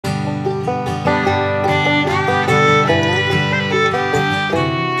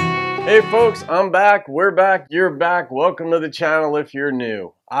Hey folks, I'm back, we're back, you're back. Welcome to the channel if you're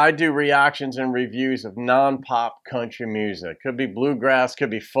new. I do reactions and reviews of non-pop country music. Could be bluegrass, could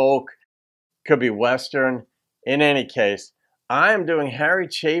be folk, could be western. In any case, I am doing Harry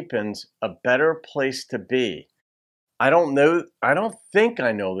Chapin's A Better Place to Be. I don't think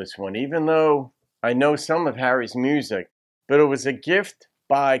I know this one, even though I know some of Harry's music, but it was a gift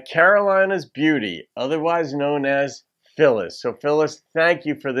by Carolina's Beauty, otherwise known as Phyllis. So Phyllis, thank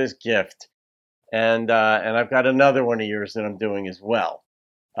you for this gift. And I've got another one of yours that I'm doing as well.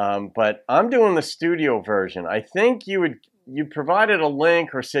 But I'm doing the studio version. I think you provided a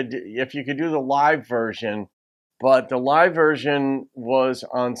link or said if you could do the live version, but the live version was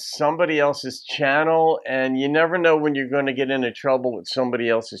on somebody else's channel, and you never know when you're going to get into trouble with somebody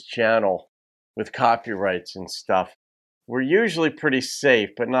else's channel with copyrights and stuff. We're usually pretty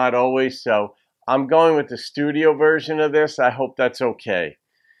safe, but not always, so I'm going with the studio version of this. I hope that's okay.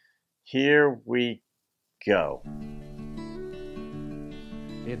 Here we go.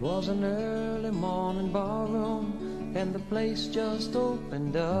 It was an early morning ballroom, and the place just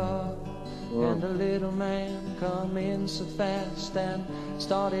opened up. And a little man come in so fast and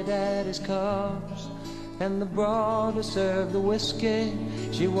started at his cups. And the broad who served the whiskey,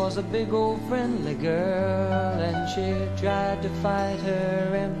 she was a big old friendly girl, and she tried to fight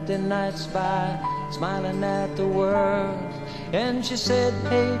her empty nights by smiling at the world. And she said,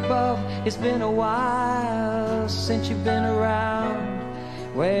 "Hey bub, it's been a while since you've been around.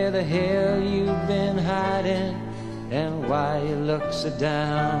 Where the hell you been hiding, and why you look so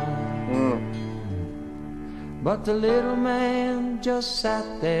down?" But the little man just sat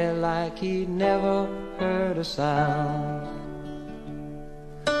there like he'd never heard a sound.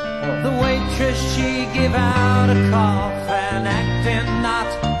 The waitress, she gave out a cough, and acting not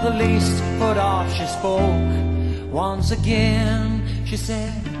the least put off, she spoke once again. She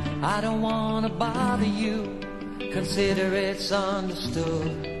said, "I don't want to bother you, consider it's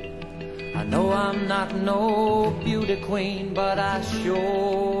understood. I know I'm not no beauty queen, but I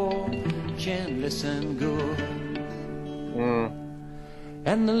sure can listen good."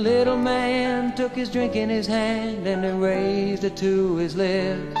 And the little man took his drink in his hand and he raised it to his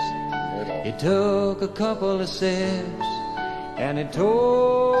lips. He took a couple of sips and he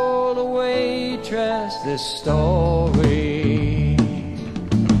told the waitress this story.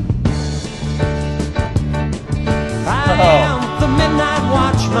 I am the midnight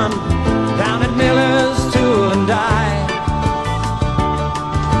watchman down at Miller's Tool and Die,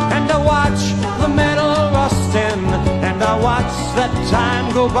 and I watch the metal rusting, and I watch that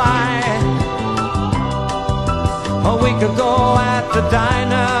time go by. A week ago at the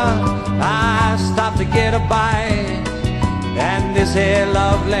diner, I stopped to get a bite, and this here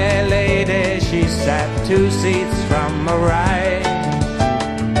lovely lady, she sat 2 seats from my right.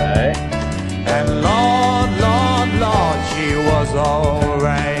 And Lord, Lord, Lord, she was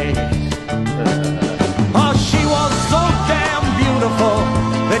alright. Oh, she was so damn beautiful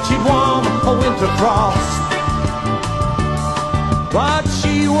that she'd warm a winter frost. But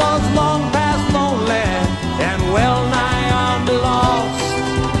she was long past lonely and well nigh on the lost.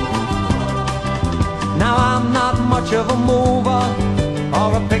 Now I'm not much of a mover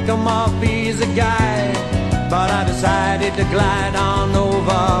or a pick-em-up easy guy, but I decided to glide on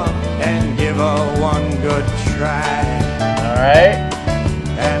over and give her one good try. Alright.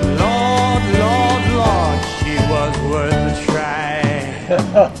 And Lord, Lord, Lord, she was worth a try.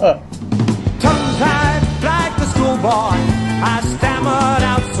 Tongue-tied like the schoolboy, I stammered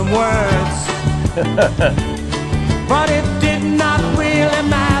out some words. But it did not really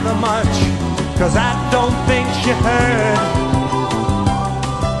matter much, 'cause I don't think she heard.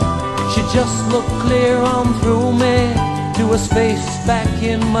 She just looked clear on through me to a space back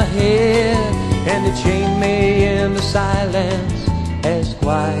in my head, and it chained me into silence as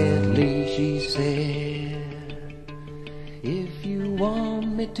quietly she said, "If you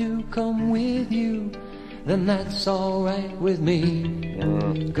want me to come with you, then that's alright with me,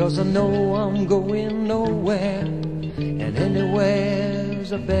 'cause I know I'm going nowhere, and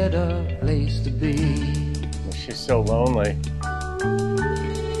anywhere's a better place to be." She's so lonely.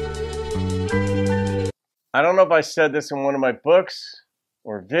 I don't know if I said this in one of my books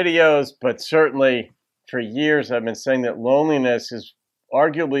or videos, but certainly for years I've been saying that loneliness is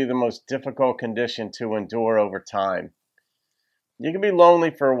arguably the most difficult condition to endure over time. You can be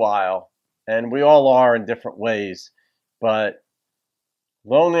lonely for a while, and we all are in different ways, but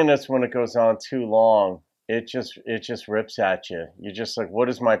loneliness, when it goes on too long, it just rips at you. You're just like, what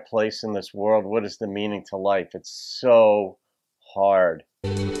is my place in this world? What is the meaning to life? It's so hard.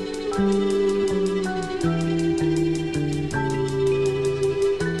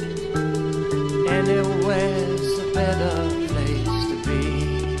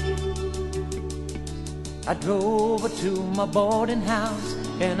 to my boarding house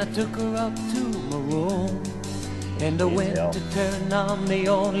and I took her up to my room. And I went to turn on the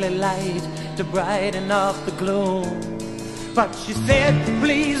only light to brighten up the gloom. But she said,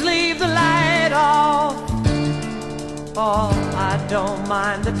 please leave the light off. Oh, I don't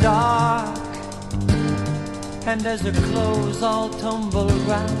mind the dark. And as her clothes all tumbled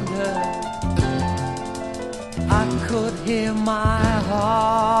round her, I could hear my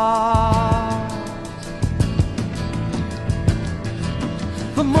heart.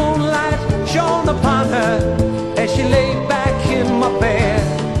 The moonlight shone upon her as she lay back in my bed.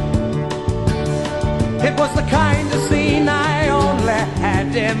 It was the kind of scene I only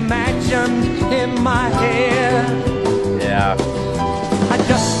had imagined in my head. Yeah. I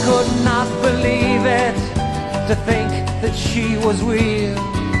just could not believe it, to think that she was real.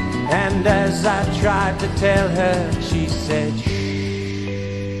 And as I tried to tell her, she said,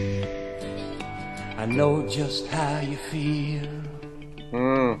 shh, I know just how you feel.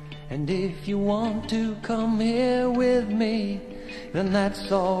 And if you want to come here with me, then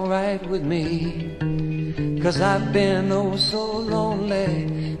that's alright with me. 'Cause I've been oh so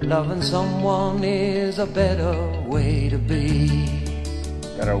lonely, loving someone is a better way to be.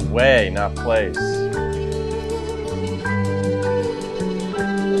 Better way, not place. I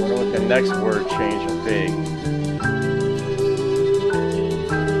wonder what the next word change will be.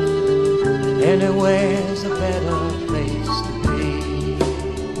 Anywhere's a better place to be.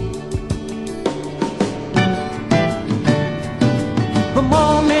 The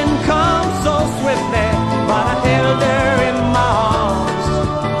morning comes so swiftly, but I held her in my arms.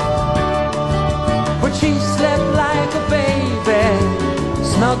 When she slept like a baby,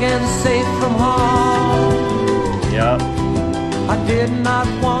 snug and safe from harm. Yep. I did not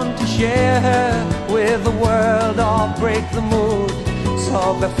want to share her with the world or break the mood. So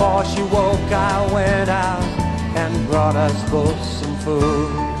before she woke, I went out and brought us both some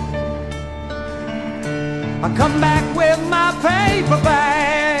food. I come back with my paper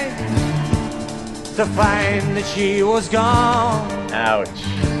bag to find that she was gone. Ouch.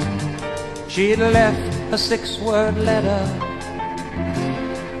 She'd left a 6-word letter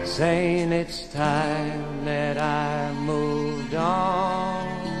saying it's time that I moved on.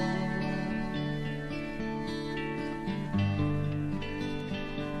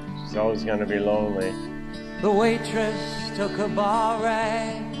 She's always gonna be lonely. The waitress took a bar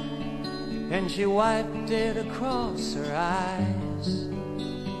rag and she wiped it across her eyes.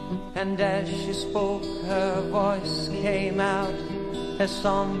 And as she spoke, her voice came out as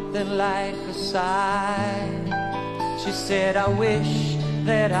something like a sigh. She said, I wish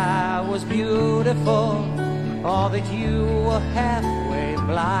that I was beautiful, or that you were halfway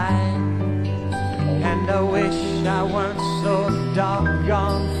blind. And I wish I weren't so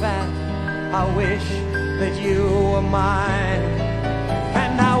doggone fat. I wish that you were mine.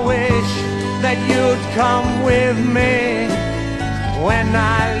 And I wish that you'd come with me when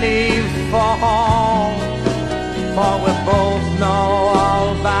I leave for home. For we both know all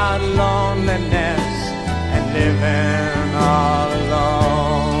about loneliness and living all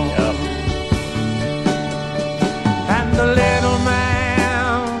alone. Yep. And the little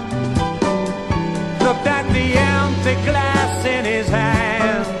man looked at the empty glass in his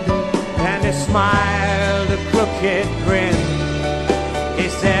hand, and he smiled a crooked grin. He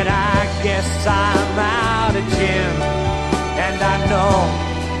said, I guess I'm out of gin, and I know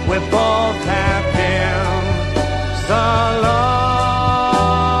we both have been so lonely.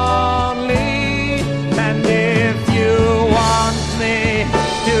 And if you want me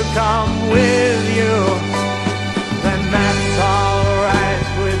to come with you, then that's alright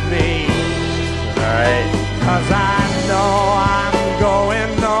with me. Alright. 'Cause I know I'm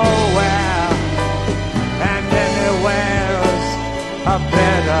going nowhere, and anywhere's a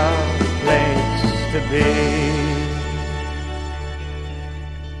better place to be.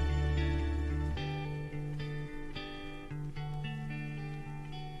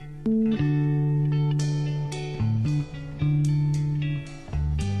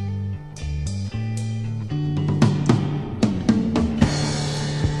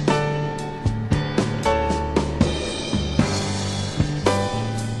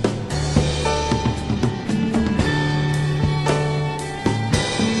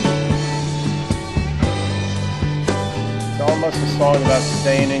 It's almost a song about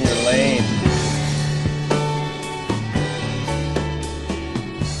staying in your lane.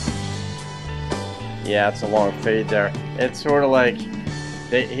 Yeah, it's a long fade there. It's sort of like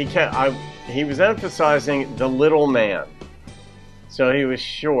he was emphasizing the little man. So he was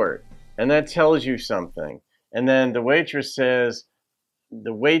short, and that tells you something. And then the waitress says,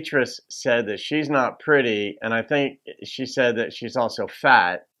 the waitress said that she's not pretty, and I think she said that she's also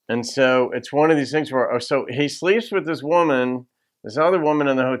fat. And so it's one of these things where, so he sleeps with this woman, this other woman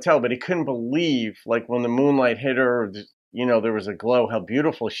in the hotel, but he couldn't believe, like, when the moonlight hit her, you know, there was a glow, how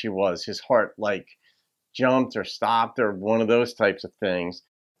beautiful she was. His heart, like, jumped or stopped or one of those types of things,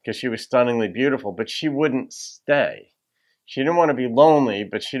 because she was stunningly beautiful, but she wouldn't stay. She didn't want to be lonely,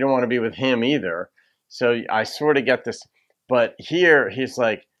 but she didn't want to be with him either. So I sort of get this. But here he's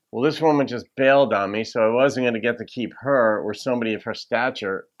like, well, this woman just bailed on me, so I wasn't going to get to keep her or somebody of her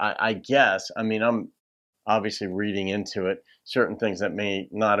stature, I guess. I mean, I'm obviously reading into it certain things that may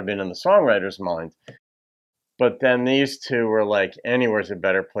not have been in the songwriter's mind. But then these two were like, anywhere's a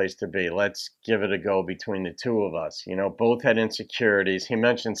better place to be. Let's give it a go between the two of us. You know, both had insecurities. He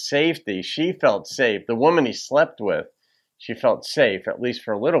mentioned safety. She felt safe. The woman he slept with, she felt safe, at least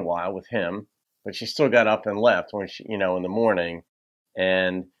for a little while with him. But she still got up and left when she, you know, in the morning.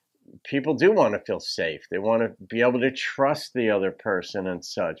 And people do want to feel safe. They want to be able to trust the other person and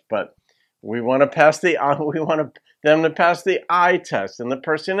such. But we want to pass them to pass the eye test and the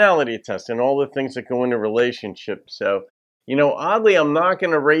personality test and all the things that go into relationships. So, you know, oddly, I'm not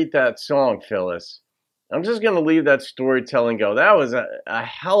going to rate that song, Phyllis. I'm just going to leave that storytelling go. That was a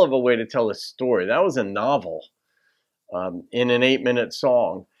hell of a way to tell a story. That was a novel in an 8-minute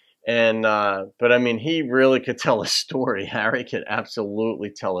song. And, but I mean, he really could tell a story. Harry could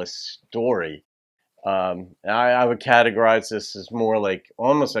absolutely tell a story. I would categorize this as more like,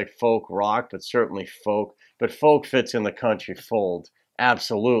 almost like folk rock, but certainly folk. But folk fits in the country fold.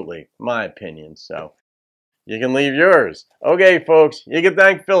 Absolutely, my opinion. So you can leave yours. Okay, folks, you can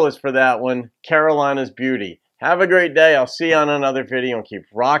thank Phyllis for that one. Carolina's Beauty. Have a great day. I'll see you on another video and keep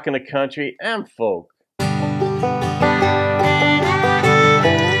rocking the country and folk.